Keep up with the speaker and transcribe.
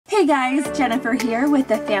Hey guys, Jennifer here with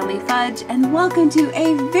the Family Fudge, and welcome to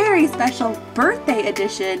a very special birthday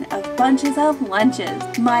edition of Bunches of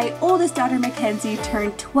Lunches. My oldest daughter McKenzie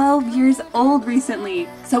turned 12 years old recently,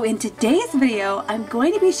 so in today's video I'm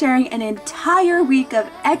going to be sharing an entire week of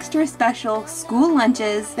extra special school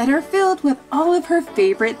lunches that are filled with all of her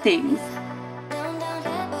favorite things.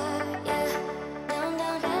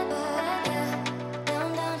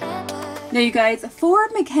 Now you guys, for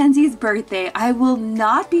Mackenzie's birthday, I will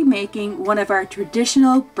not be making one of our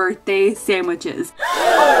traditional birthday sandwiches.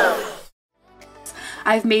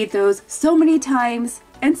 I've made those so many times,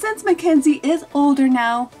 and since Mackenzie is older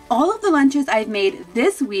now, all of the lunches I've made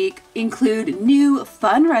this week include new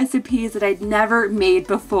fun recipes that I'd never made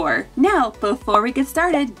before. Now, before we get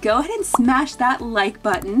started, go ahead and smash that like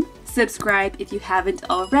button. Subscribe if you haven't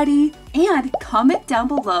already, and comment down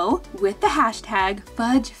below with the hashtag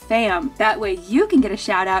FudgeFam. That way you can get a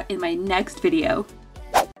shout out in my next video.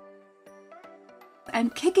 I'm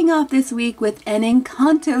kicking off this week with an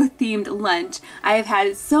ENCANTO themed lunch. I have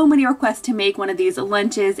had so many requests to make one of these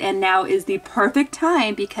lunches, and now is the perfect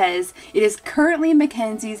time because it is currently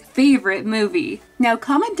Mackenzie's favorite movie. Now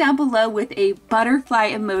comment down below with a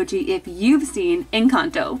butterfly emoji if you've seen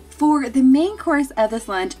ENCANTO. For the main course of this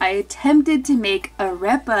lunch, I attempted to make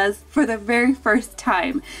arepas for the very first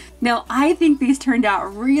time. Now I think these turned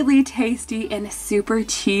out really tasty and super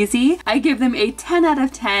cheesy. I give them a 10 out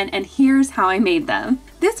of 10, and here's how I made them.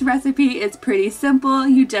 This recipe is pretty simple.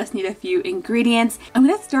 You just need a few ingredients. I'm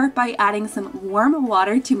going to start by adding some warm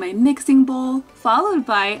water to my mixing bowl, followed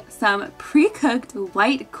by some pre-cooked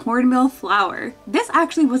white cornmeal flour. This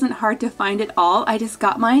actually wasn't hard to find at all. I just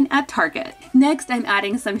got mine at Target. Next, I'm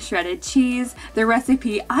adding some shredded cheese. The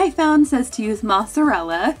recipe I found says to use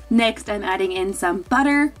mozzarella. Next, I'm adding in some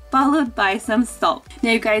butter, followed by some salt.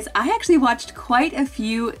 Now you guys, I actually watched quite a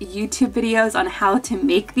few YouTube videos on how to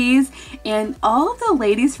make these, and all of the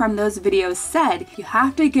ladies from those videos said you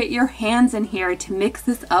have to get your hands in here to mix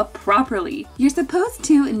this up properly. You're supposed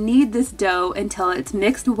to knead this dough until it's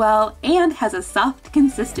mixed well and has a soft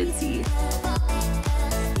consistency.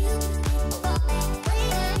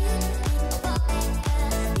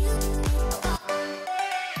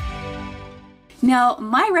 Now,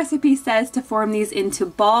 my recipe says to form these into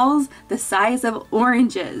balls the size of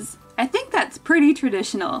oranges. I think that's pretty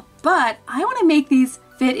traditional, but I want to make these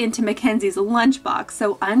fit into Mackenzie's lunchbox,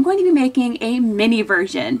 so I'm going to be making a mini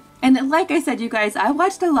version. And like I said, you guys, I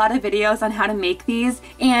watched a lot of videos on how to make these,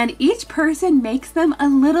 and each person makes them a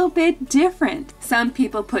little bit different. Some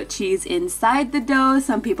people put cheese inside the dough,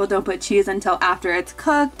 some people don't put cheese until after it's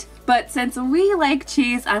cooked. But since we like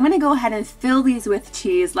cheese, I'm going to go ahead and fill these with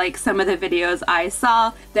cheese like some of the videos I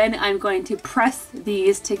saw. Then I'm going to press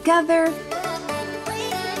these together.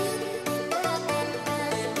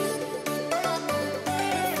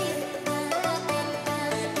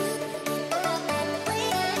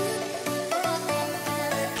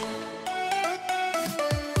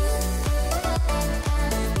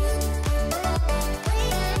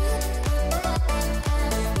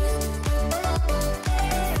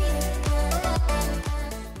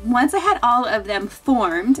 Once I had all of them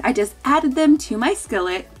formed, I just added them to my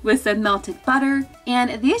skillet with some melted butter,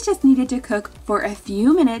 and these just needed to cook for a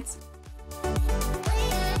few minutes.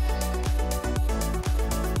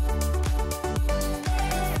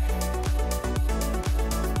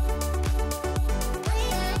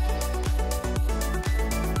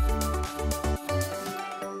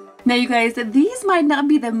 Now you guys, these might not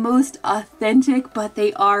be the most authentic, but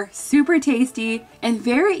they are super tasty and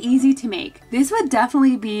very easy to make. This would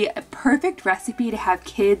definitely be a perfect recipe to have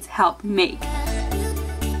kids help make.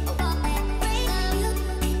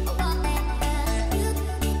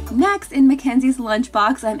 Next, in Mackenzie's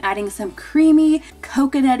lunchbox, I'm adding some creamy,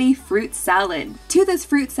 coconutty fruit salad. To this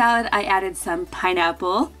fruit salad, I added some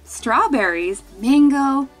pineapple, strawberries,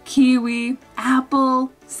 mango, kiwi,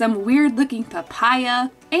 apple, some weird looking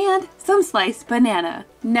papaya, and some sliced banana.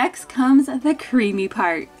 Next comes the creamy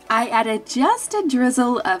part. I added just a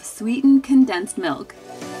drizzle of sweetened condensed milk.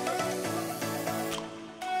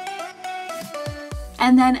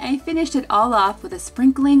 And then I finished it all off with a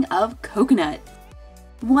sprinkling of coconut.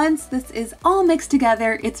 Once this is all mixed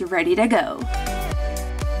together, it's ready to go.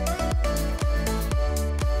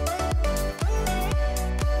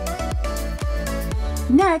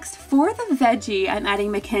 Next, for the veggie, I'm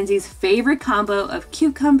adding Mackenzie's favorite combo of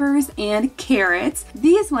cucumbers and carrots.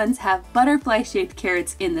 These ones have butterfly-shaped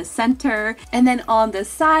carrots in the center. And then on the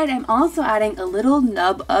side, I'm also adding a little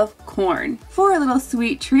nub of corn. For a little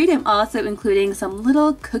sweet treat, I'm also including some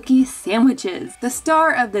little cookie sandwiches. The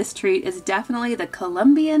star of this treat is definitely the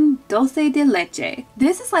Colombian dulce de leche.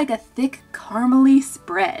 This is like a thick caramely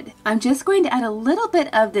spread. I'm just going to add a little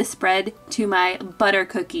bit of this spread to my butter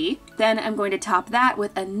cookie. Then I'm going to top that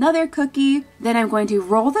with another cookie. Then I'm going to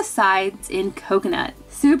roll the sides in coconut.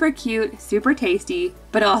 Super cute, super tasty,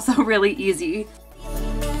 but also really easy.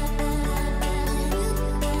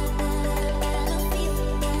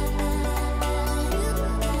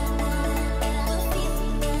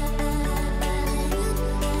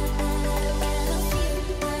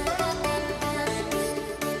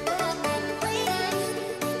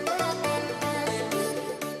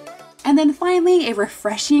 And then finally, a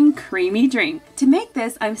refreshing creamy drink. To make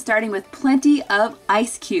this, I'm starting with plenty of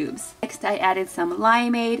ice cubes. Next, I added some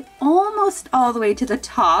limeade almost all the way to the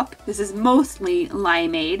top. This is mostly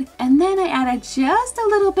limeade. And then I added just a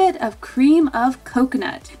little bit of cream of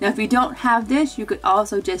coconut. Now, if you don't have this, you could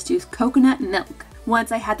also just use coconut milk.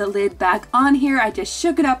 Once I had the lid back on here, I just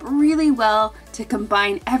shook it up really well to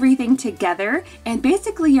combine everything together. And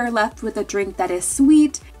basically you're left with a drink that is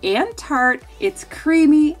sweet and tart, it's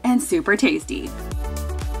creamy and super tasty.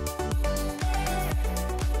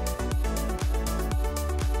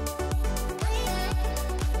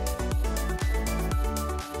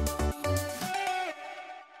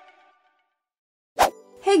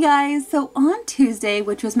 Hey guys, so on Tuesday,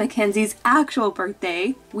 which was Mackenzie's actual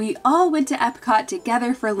birthday, we all went to Epcot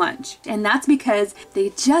together for lunch. And that's because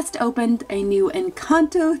they just opened a new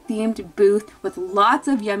ENCANTO themed booth with lots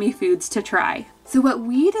of yummy foods to try. So what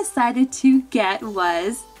we decided to get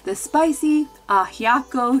was the spicy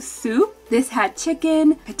ajiaco soup. This had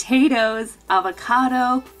chicken, potatoes,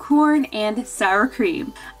 avocado, corn, and sour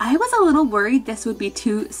cream. I was a little worried this would be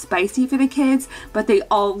too spicy for the kids, but they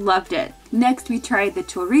all loved it. Next, we tried the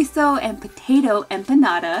chorizo and potato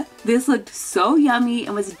empanada. This looked so yummy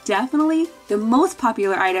and was definitely the most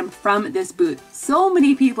popular item from this booth. So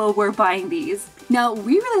many people were buying these. Now,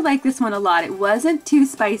 we really liked this one a lot. It wasn't too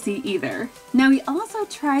spicy either. Now, we also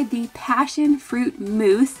tried the passion fruit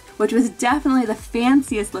mousse, which was definitely the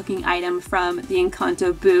fanciest looking item from the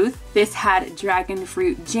ENCANTO booth. This had dragon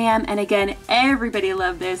fruit jam, and again, everybody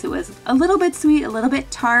loved this. It was a little bit sweet, a little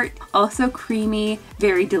bit tart, also creamy,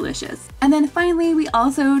 very delicious. And then finally, we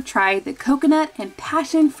also tried the coconut and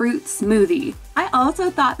passion fruit smoothie. I also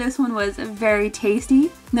thought this one was very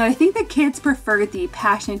tasty. Now, I think the kids preferred the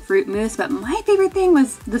passion fruit mousse, but my favorite thing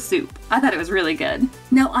was the soup. I thought it was really good.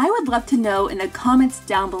 Now, I would love to know in the comments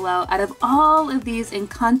down below, out of all of these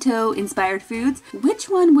ENCANTO inspired foods, which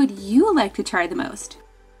one would you like to try the most?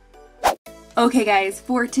 Okay guys,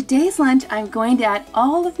 for today's lunch, I'm going to add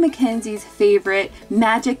all of Mackenzie's favorite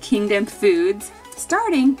Magic Kingdom foods,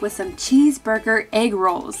 starting with some cheeseburger egg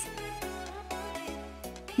rolls.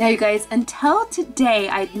 Now you guys, until today,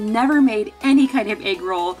 I'd never made any kind of egg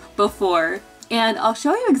roll before. And I'll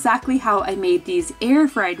show you exactly how I made these air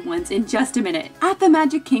fried ones in just a minute. At the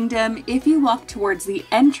Magic Kingdom, if you walk towards the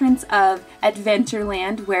entrance of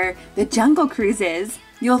Adventureland where the Jungle Cruise is,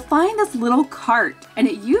 you'll find this little cart, and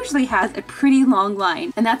it usually has a pretty long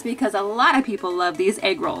line, and that's because a lot of people love these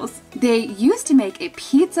egg rolls. They used to make a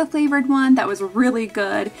pizza flavored one that was really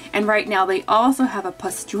good, and right now they also have a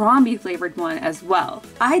pastrami flavored one as well.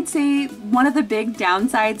 I'd say one of the big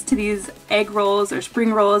downsides to these egg rolls or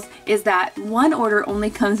spring rolls is that one order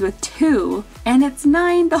only comes with 2, and it's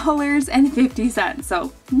 $9.50,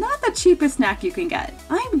 so not the cheapest snack you can get.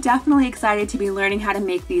 I'm definitely excited to be learning how to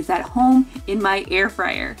make these at home in my air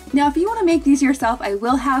fryer. Now, if you want to make these yourself, I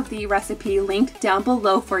will have the recipe linked down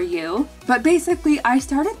below for you. But basically, I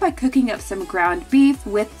started by cooking up some ground beef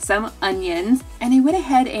with some onions, and I went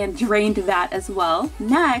ahead and drained that as well.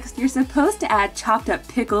 Next, you're supposed to add chopped up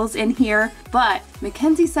pickles in here, but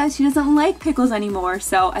Mackenzie says she doesn't like pickles anymore,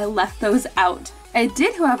 so I left those out. I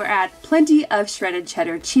did, however, add plenty of shredded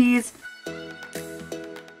cheddar cheese,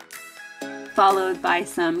 followed by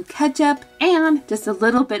some ketchup and just a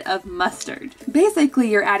little bit of mustard.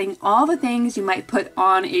 Basically, you're adding all the things you might put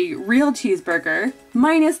on a real cheeseburger,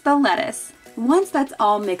 minus the lettuce. Once that's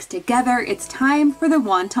all mixed together, it's time for the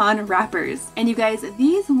wonton wrappers. And you guys,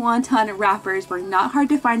 these wonton wrappers were not hard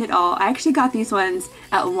to find at all. I actually got these ones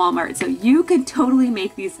at Walmart, so you could totally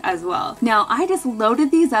make these as well. Now, I just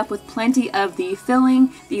loaded these up with plenty of the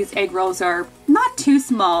filling. These egg rolls are not too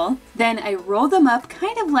small. Then I roll them up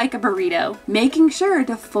kind of like a burrito, making sure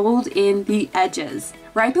to fold in the edges.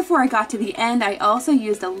 Right before I got to the end, I also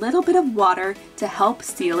used a little bit of water to help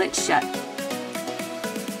seal it shut.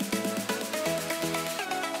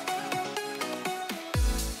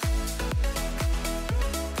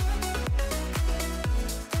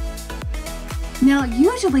 Now,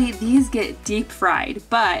 usually these get deep fried,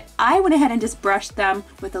 but I went ahead and just brushed them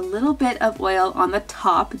with a little bit of oil on the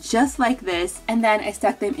top, just like this, and then I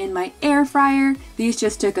stuck them in my air fryer. These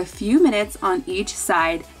just took a few minutes on each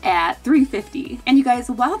side at 350. And you guys,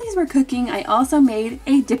 while these were cooking, I also made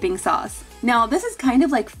a dipping sauce. Now, this is kind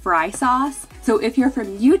of like fry sauce, so if you're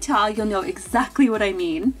from Utah, you'll know exactly what I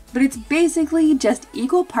mean. But it's basically just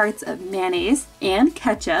equal parts of mayonnaise and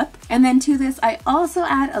ketchup. And then to this, I also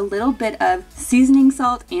add a little bit of seasoning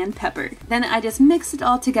salt and pepper. Then I just mix it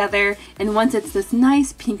all together, and once it's this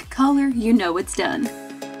nice pink color, you know it's done.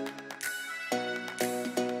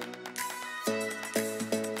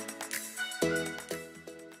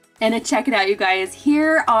 And check it out, you guys,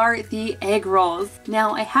 here are the egg rolls.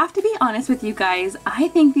 Now, I have to be honest with you guys, I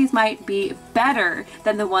think these might be better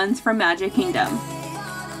than the ones from Magic Kingdom.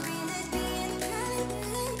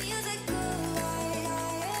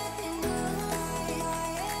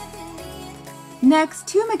 Next,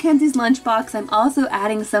 to Mackenzie's lunchbox, I'm also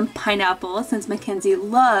adding some pineapple since Mackenzie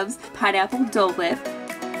loves pineapple Dole Whip.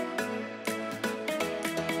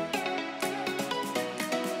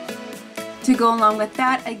 To go along with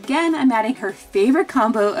that, again, I'm adding her favorite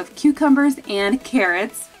combo of cucumbers and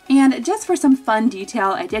carrots. And just for some fun detail,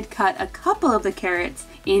 I did cut a couple of the carrots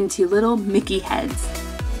into little Mickey heads.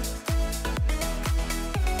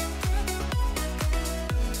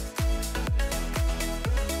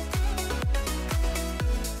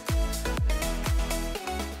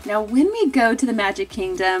 Now, when we go to the Magic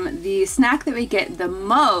Kingdom, the snack that we get the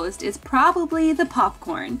most is probably the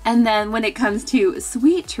popcorn. And then when it comes to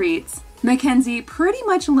sweet treats, Mackenzie pretty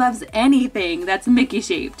much loves anything that's Mickey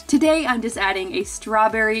shaped. Today, I'm just adding a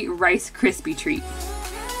strawberry Rice Krispie treat.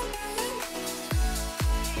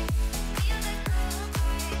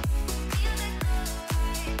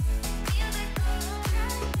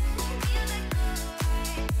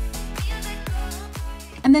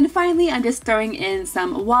 And then finally, I'm just throwing in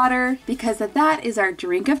some water because that is our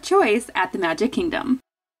drink of choice at the Magic Kingdom.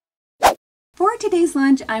 For today's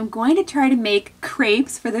lunch, I'm going to try to make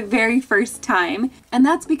crepes for the very first time, and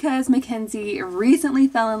that's because Mackenzie recently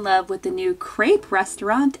fell in love with the new crepe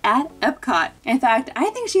restaurant at Epcot. In fact,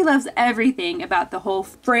 I think she loves everything about the whole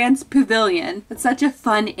France Pavilion. It's such a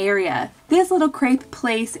fun area. This little crepe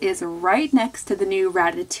place is right next to the new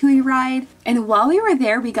Ratatouille ride, and while we were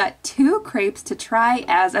there, we got 2 crepes to try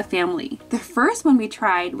as a family. The first one we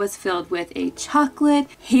tried was filled with a chocolate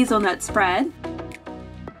hazelnut spread,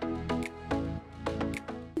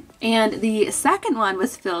 and the second one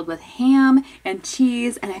was filled with ham and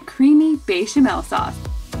cheese and a creamy bechamel sauce.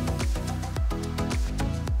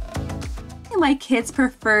 My kids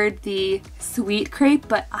preferred the sweet crepe,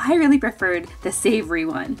 but I really preferred the savory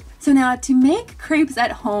one. So now to make crepes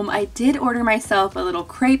at home, I did order myself a little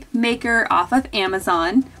crepe maker off of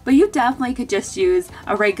Amazon, but you definitely could just use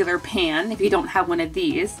a regular pan if you don't have one of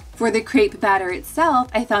these. For the crepe batter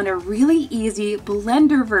itself, I found a really easy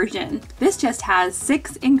blender version. This just has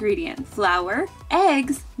 6 ingredients: flour,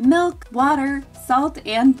 eggs, milk, water, salt,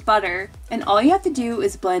 and butter. And all you have to do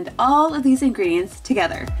is blend all of these ingredients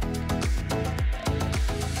together.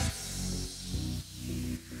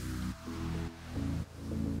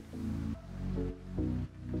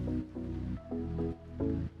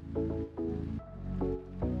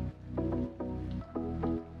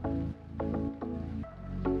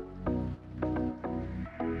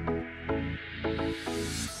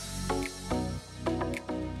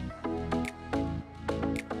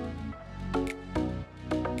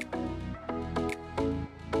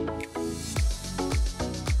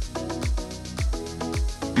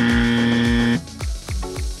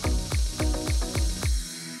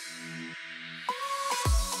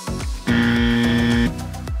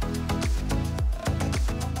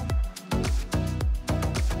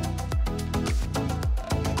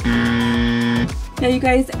 Now you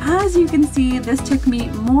guys, as you can see, this took me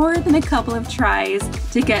more than a couple of tries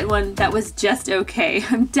to get one that was just okay.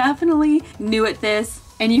 I'm definitely new at this,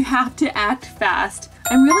 and you have to act fast.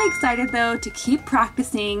 I'm really excited though to keep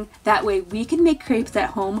practicing. That way we can make crepes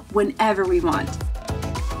at home whenever we want.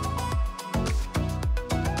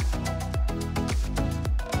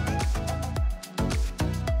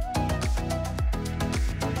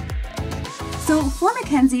 So for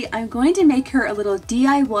McKenzie, I'm going to make her a little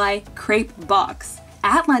DIY crepe box.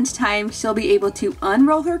 At lunchtime, she'll be able to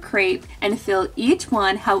unroll her crepe and fill each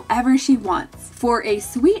one however she wants. For a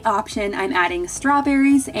sweet option, I'm adding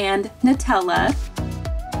strawberries and Nutella.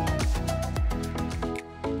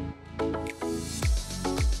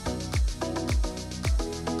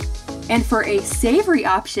 And for a savory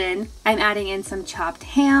option, I'm adding in some chopped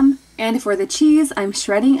ham. And for the cheese, I'm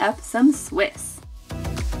shredding up some Swiss.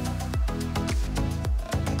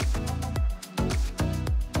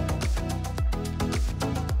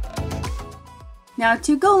 Now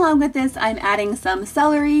to go along with this, I'm adding some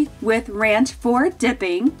celery with ranch for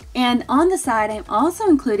dipping. And on the side, I'm also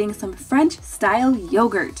including some French style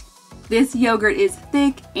yogurt. This yogurt is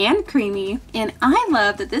thick and creamy, and I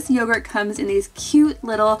love that this yogurt comes in these cute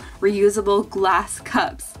little reusable glass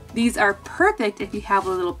cups. These are perfect if you have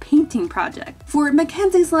a little painting project. For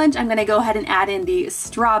McKenzie's lunch, I'm gonna go ahead and add in the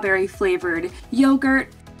strawberry flavored yogurt.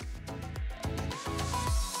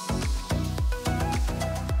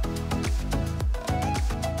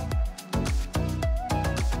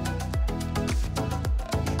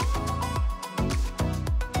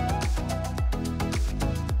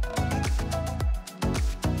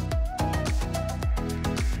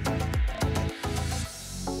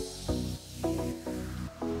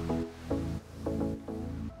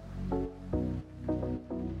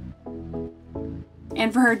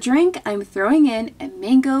 And for her drink, I'm throwing in a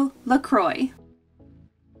mango LaCroix.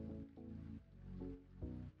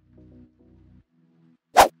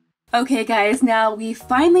 Okay guys, now we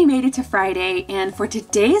finally made it to Friday, and for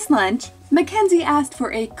today's lunch, McKenzie asked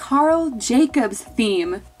for a Carl Jacobs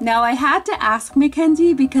theme. Now I had to ask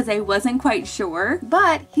McKenzie because I wasn't quite sure,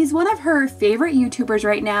 but he's one of her favorite YouTubers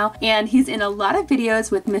right now, and he's in a lot of videos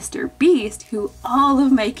with Mr. Beast, who all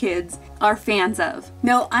of my kids are fans of.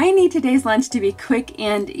 Now I need today's lunch to be quick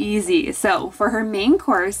and easy, so for her main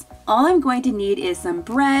course, all I'm going to need is some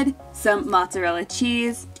bread, some mozzarella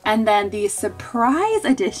cheese, and then the surprise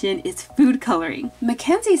addition is food coloring.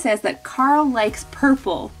 McKenzie says that Carl likes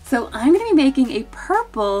purple, so I'm going to be making a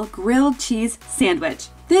purple grilled cheese sandwich.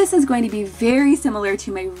 This is going to be very similar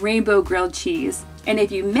to my rainbow grilled cheese. And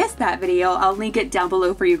if you missed that video, I'll link it down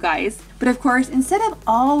below for you guys. But of course, instead of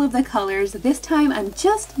all of the colors, this time I'm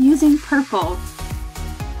just using purple.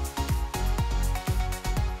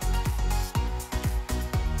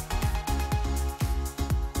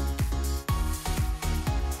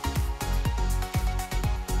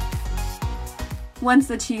 Once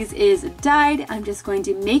the cheese is dyed, I'm just going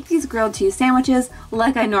to make these grilled cheese sandwiches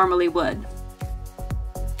like I normally would.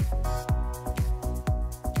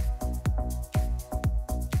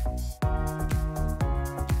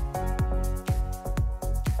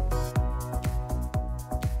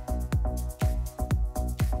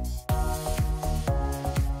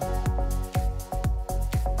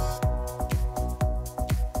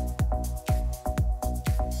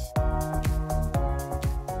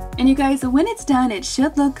 And you guys, when it's done, it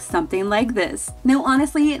should look something like this. Now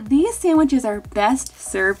honestly, these sandwiches are best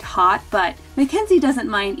served hot, but McKenzie doesn't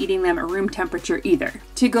mind eating them at room temperature either.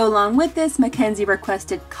 To go along with this, McKenzie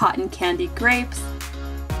requested cotton candy grapes.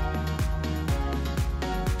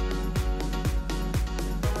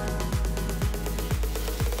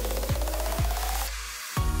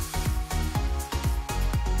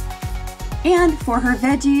 And for her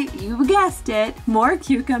veggie, you guessed it, more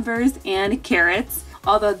cucumbers and carrots.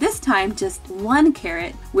 Although this time just one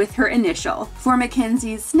carrot with her initial. For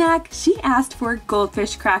McKenzie's snack, she asked for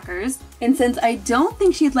goldfish crackers. And since I don't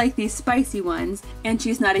think she'd like these spicy ones, and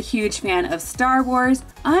she's not a huge fan of Star Wars,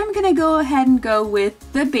 I'm gonna go ahead and go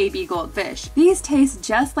with the baby goldfish. These taste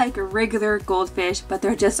just like a regular goldfish, but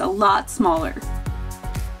they're just a lot smaller.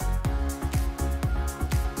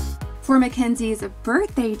 For McKenzie's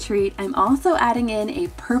birthday treat, I'm also adding in a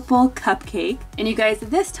purple cupcake. And you guys,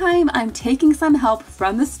 this time I'm taking some help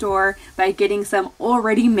from the store by getting some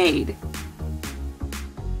already made.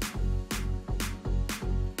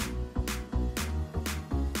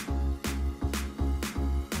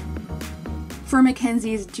 For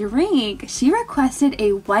McKenzie's drink, she requested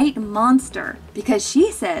a white Monster because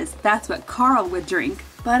she says that's what Carl would drink.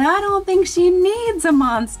 But I don't think she needs a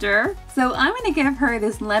Monster, so I'm gonna give her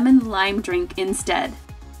this lemon lime drink instead.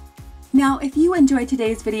 Now, if you enjoyed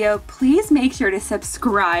today's video, please make sure to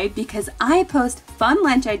subscribe because I post fun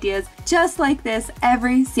lunch ideas just like this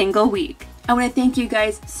every single week. I wanna thank you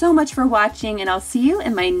guys so much for watching, and I'll see you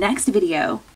in my next video.